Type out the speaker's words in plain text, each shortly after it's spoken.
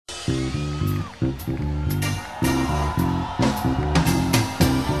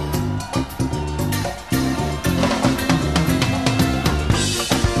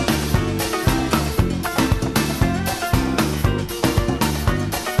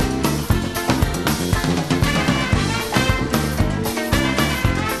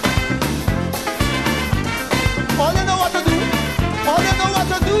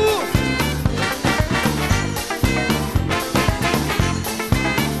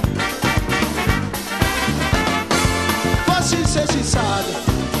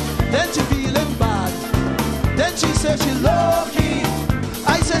then she feeling bad. Then she said she low-key,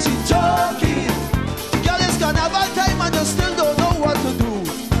 I said she joking. Girl, it's carnival time and you still don't know what to do.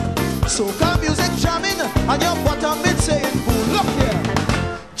 Soca music jamming and your bottom it saying boo. Look here.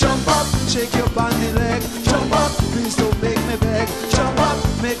 Jump up, shake your bandy leg. Jump up, please don't make me beg. Jump up,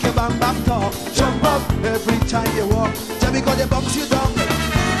 make your bam bam talk. Jump up every time you walk. Just because you bounce you down,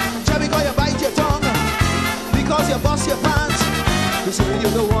 just because you bite your tongue, because you bust your pants, you say you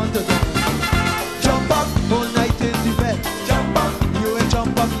don't want to do. Jump up all night in the bed. Jump up, you ain't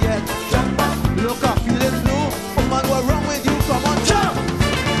jump up yet. Jump up, look up, feeling blue. Oh man, what's wrong with you? Come on, jump!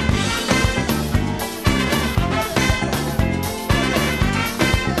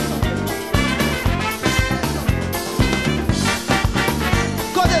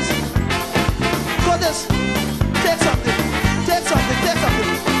 Goddess, take something, take something, take something,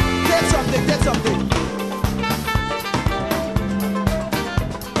 take something, take something.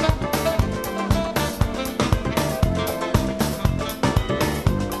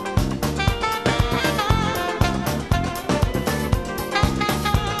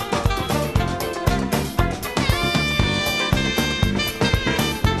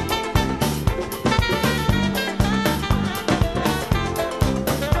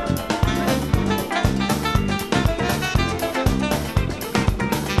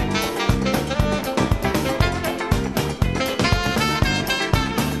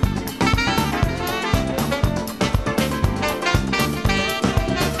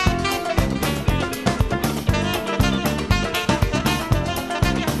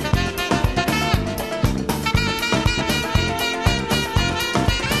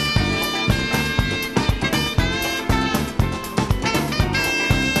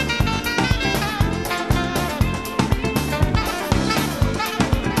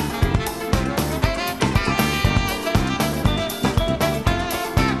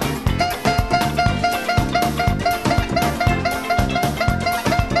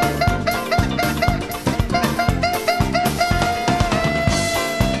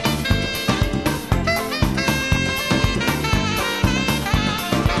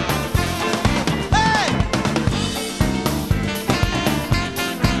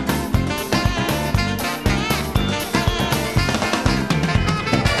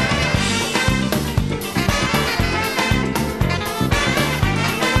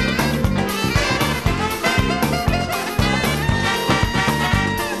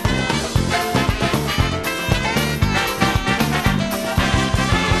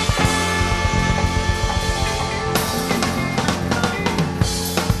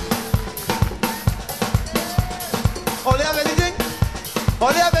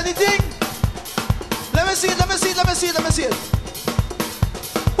 Oh, they have anything? Let me see it, let me see it, let me see it, let me see it.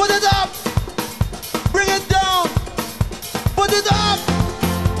 Put it up. Bring it down. Put it up.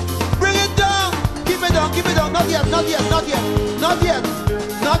 Bring it down. Keep it down, keep it down. Not yet, not yet, not yet. Not yet,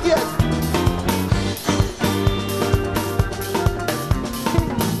 not yet.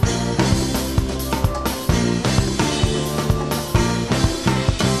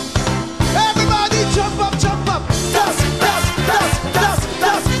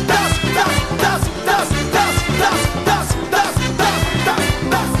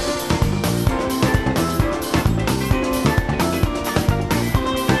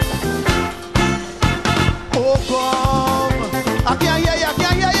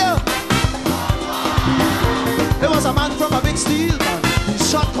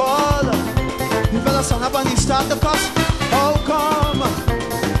 Son up and he start the cost. How come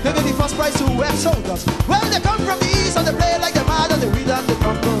they get the first prize to web soldiers? Well, they come from the east and they play like the mad and they read and they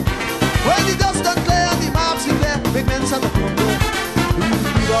conquer. Well, the dust don't clear and the marks in there, big men and the congo.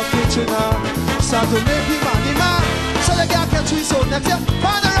 We got kitchen now, start to make the money man. So they can't catch we so next year.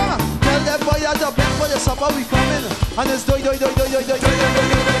 Panorama, tell them boy at the bank for the supper we coming. And it's doi.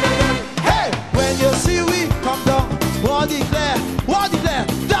 Hey, when you see we come down, war declare,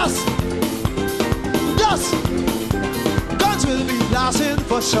 dust. Guns will be blasting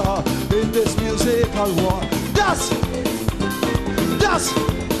for sure in this musical war. Dust,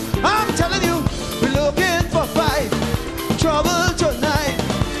 I'm telling you, we're looking for fight, trouble tonight.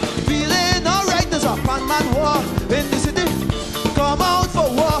 Feeling alright, there's a man war in the city. Come out for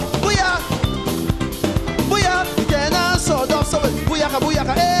war, booyah, then I saw dust of it,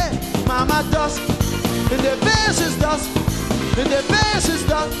 booyaka, eh, mama dust, in the base is dust, in the base is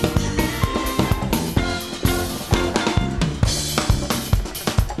dust.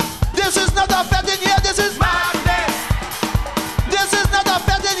 This is not a fete in here, this is madness. This is not a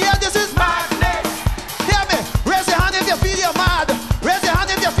fete in here, this is madness. Hear me, raise your hand if you feel you're mad. Raise your hand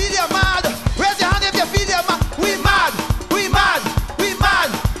if you feel you're mad. Raise your hand if you feel you're mad. We mad, we mad, we mad,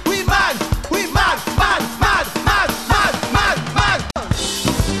 we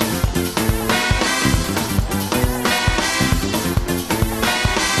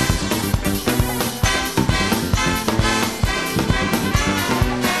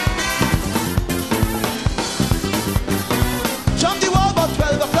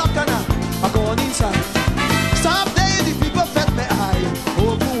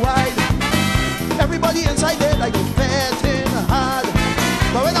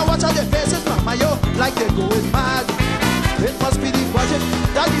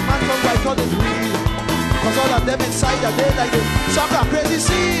call it weed. Cause all of them inside are dead like the soccer crazy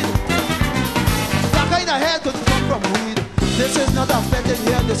scene. That kind of hair could come from weed. This is not a fete in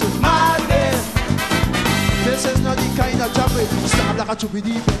here, this is madness. This is not the kind of job where you stab like a chubby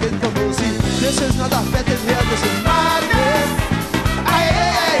deep and get from Rosie. This is not a fete in here, this is madness.